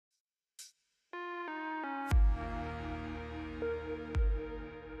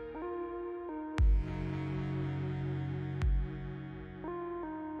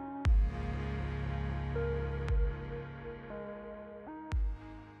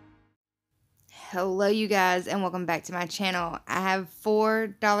Hello you guys, and welcome back to my channel. I have 4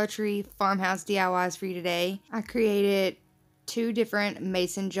 Dollar Tree Farmhouse DIYs for you today. I created 2 different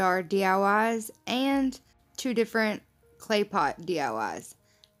mason jar DIYs and 2 different clay pot DIYs.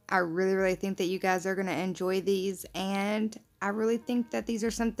 I really think that you guys are going to enjoy these, and I really think that these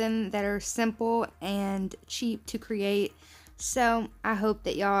are something that are simple and cheap to create. So I hope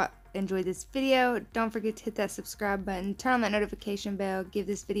that y'all enjoyed this video. Don't forget to hit that subscribe button, turn on that notification bell, give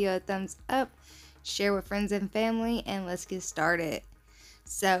this video a thumbs up, share with friends and family, and let's get started.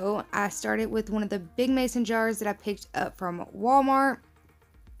 So I started with one of the big mason jars that I picked up from Walmart.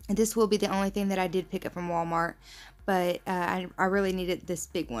 And this will be the only thing that I did pick up from Walmart, but I really needed this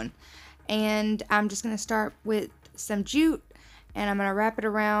big one. And I'm just going to start with some jute, and I'm going to wrap it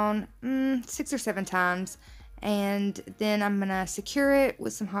around 6 or 7 times. And then I'm going to secure it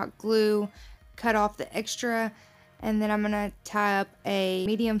with some hot glue, cut off the extra, and then I'm going to tie up a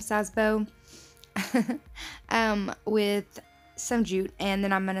medium-sized bow with some jute, and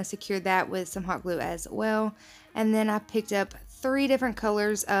then I'm going to secure that with some hot glue as well. And then I picked up 3 different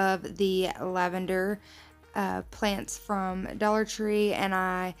colors of the lavender plants from Dollar Tree, and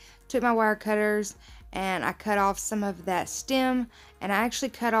I took my wire cutters and I cut off some of that stem, and I actually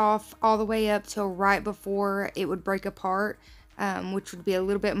cut off all the way up till right before it would break apart, which would be a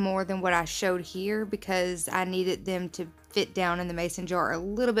little bit more than what I showed here because I needed them to fit down in the mason jar a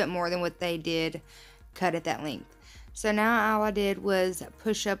little bit more than what they did cut at that length. So now all I did was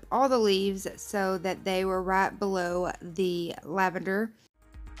push up all the leaves so that they were right below the lavender.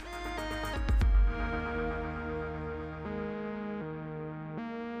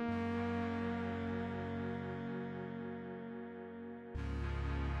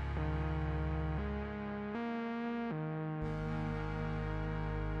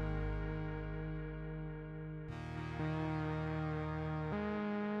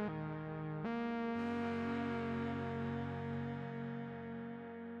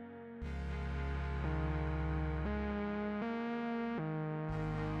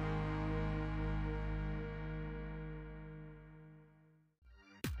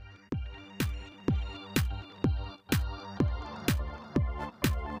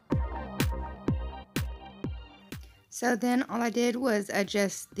 So then all I did was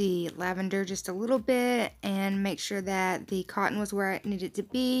adjust the lavender just a little bit and make sure that the cotton was where it needed to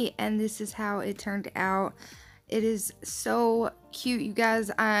be, and this is how it turned out. It is so cute, you guys.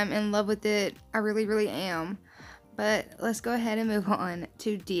 I'm in love with it. I really am. But let's go ahead and move on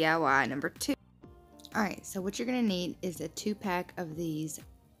to DIY number 2. Alright, so what you're going to need is a 2-pack of these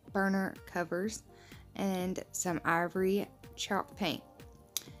burner covers and some ivory chalk paint.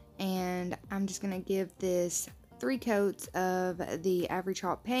 And I'm just going to give this 3 coats of the ivory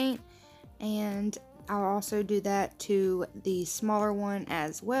chalk paint, and I'll also do that to the smaller one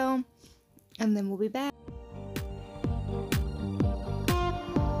as well, and then we'll be back.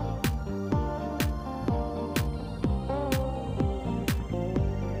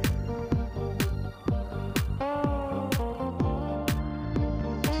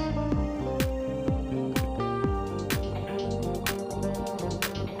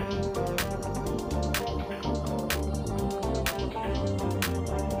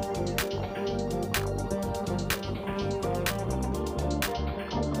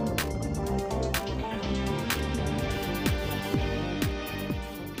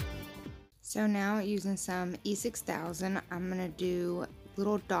 So now using some E6000, I'm going to do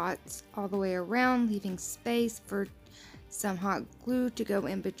little dots all the way around, leaving space for some hot glue to go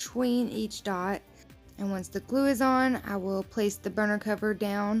in between each dot. And once the glue is on, I will place the burner cover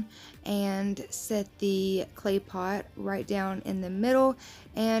down and set the clay pot right down in the middle.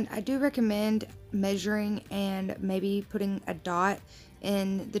 And I do recommend measuring and maybe putting a dot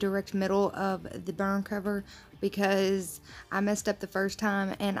in the direct middle of the burner cover, because I messed up the first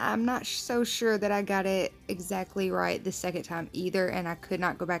time and I'm not so sure that I got it exactly right the second time either, and I could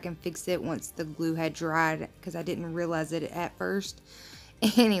not go back and fix it once the glue had dried because I didn't realize it at first.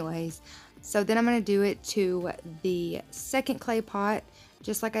 Anyways, so then I'm going to do it to the second clay pot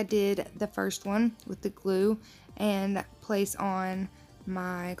just like I did the first one with the glue, and place on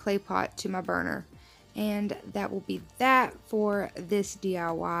my clay pot to my burner. And that will be that for this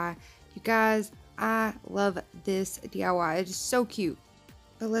DIY. You guys, I love this DIY. It is so cute.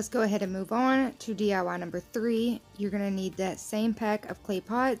 But let's go ahead and move on to DIY number 3. You're going to need that same pack of clay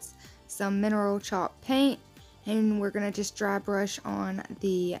pots, some mineral chalk paint, and we're going to just dry brush on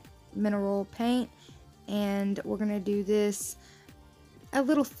the mineral paint. And we're going to do this a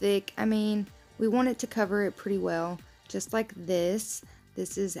little thick. I mean, we want it to cover it pretty well, just like this.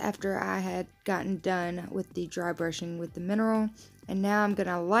 This is after I had gotten done with the dry brushing with the mineral, And now I'm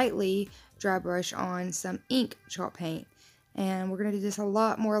gonna lightly dry brush on some ink chalk paint. And we're gonna do this a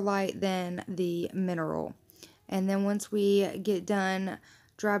lot more light than the mineral. And then once we get done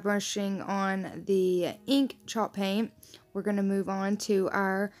dry brushing on the ink chalk paint, we're gonna move on to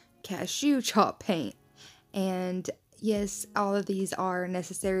our cashew chalk paint. And yes, all of these are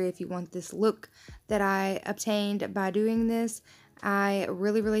necessary if you want this look that I obtained by doing this. I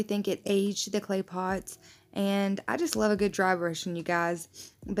really think it aged the clay pots, and I just love a good dry brushing, you guys.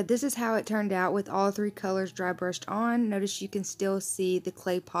 But this is how it turned out with all three colors dry brushed on. Notice you can still see the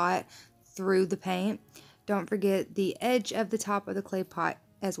clay pot through the paint. Don't forget the edge of the top of the clay pot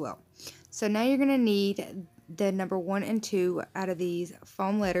as well. So now you're going to need the number 1 and 2 out of these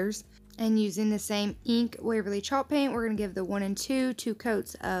foam letters. And using the same ink Waverly chalk paint, we're going to give the 1 and 2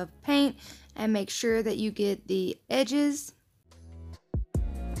 coats of paint, and make sure that you get the edges.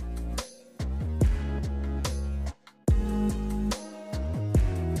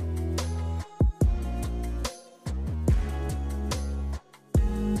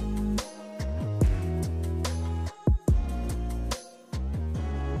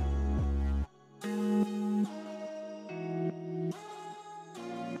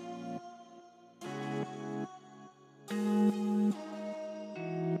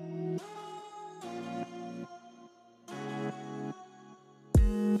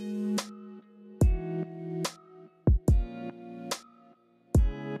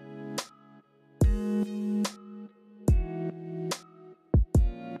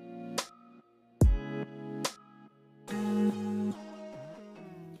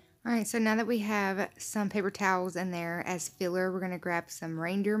 Alright, so now that we have some paper towels in there as filler, we're going to grab some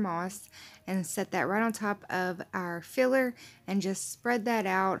reindeer moss and set that right on top of our filler and just spread that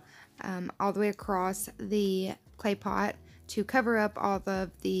out all the way across the clay pot to cover up all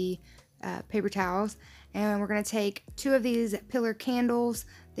of the paper towels. And we're going to take 2 of these pillar candles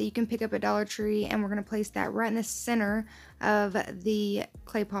that you can pick up at Dollar Tree, and we're going to place that right in the center of the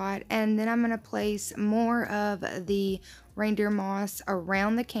clay pot. And then I'm going to place more of the reindeer moss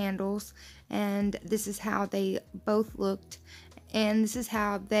around the candles, and this is how they both looked, and this is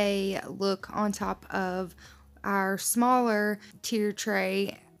how they look on top of our smaller tier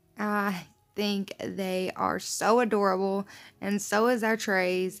tray. I think they are so adorable, and so is our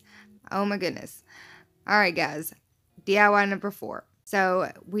trays. Oh my goodness. Alright guys, DIY number 4.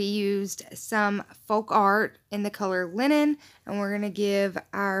 So we used some folk art in the color linen, and we're going to give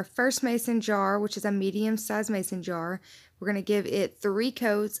our first mason jar, which is a medium-sized mason jar, we're going to give it 3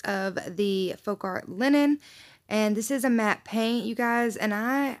 coats of the folk art linen. And this is a matte paint, you guys, and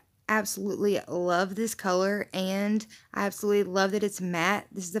I absolutely love this color, and I absolutely love that it's matte.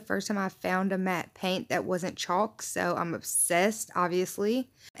 This is the first time I found a matte paint that wasn't chalk, so I'm obsessed, obviously.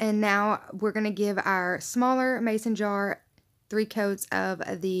 And now we're going to give our smaller mason jar 3 coats of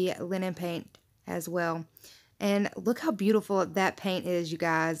the linen paint as well. And look how beautiful that paint is, you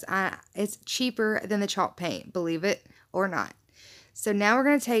guys. It's cheaper than the chalk paint, believe it or not. So now we're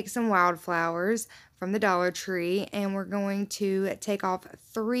going to take some wildflowers from the Dollar Tree, and we're going to take off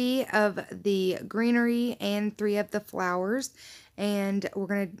 3 of the greenery and 3 of the flowers, and we're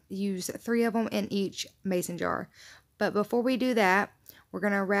going to use 3 of them in each mason jar. But before we do that, we're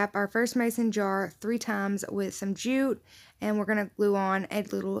going to wrap our first mason jar 3 times with some jute, and we're going to glue on a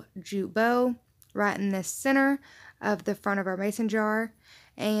little jute bow right in the center of the front of our mason jar.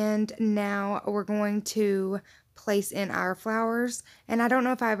 And now we're going to place in our flowers, and I don't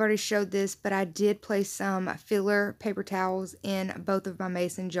know if I've already showed this, but I did place some filler paper towels in both of my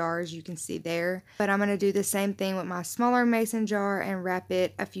mason jars, you can see there. But I'm going to do the same thing with my smaller mason jar and wrap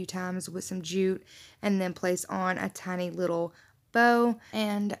it a few times with some jute, and then place on a tiny little bow.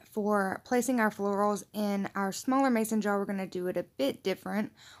 And for placing our florals in our smaller mason jar, we're going to do it a bit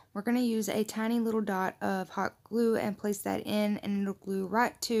different. We're going to use a tiny little dot of hot glue and place that in, and it'll glue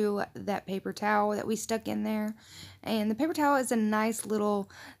right to that paper towel that we stuck in there. And the paper towel is a nice little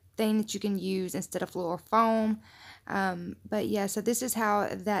thing that you can use instead of floral foam. But yeah, so this is how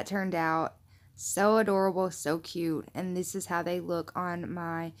that turned out. So adorable, so cute. And this is how they look on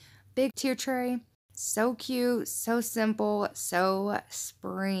my big tier tray. So cute, so simple, so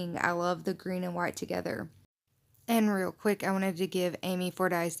spring. I love the green and white together. And real quick, I wanted to give Amy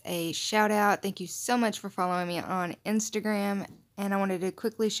Fordyce a shout out. Thank you so much for following me on Instagram. And I wanted to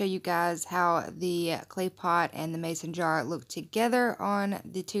quickly show you guys how the clay pot and the mason jar look together on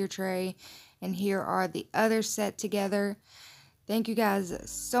the tier tray. And here are the other set together. Thank you guys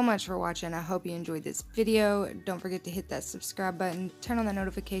so much for watching. I hope you enjoyed this video. Don't forget to hit that subscribe button, turn on the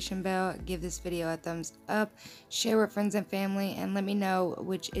notification bell, give this video a thumbs up, share with friends and family, and let me know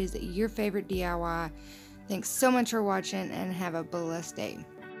which is your favorite DIY Thanks so much for watching and have a blessed day.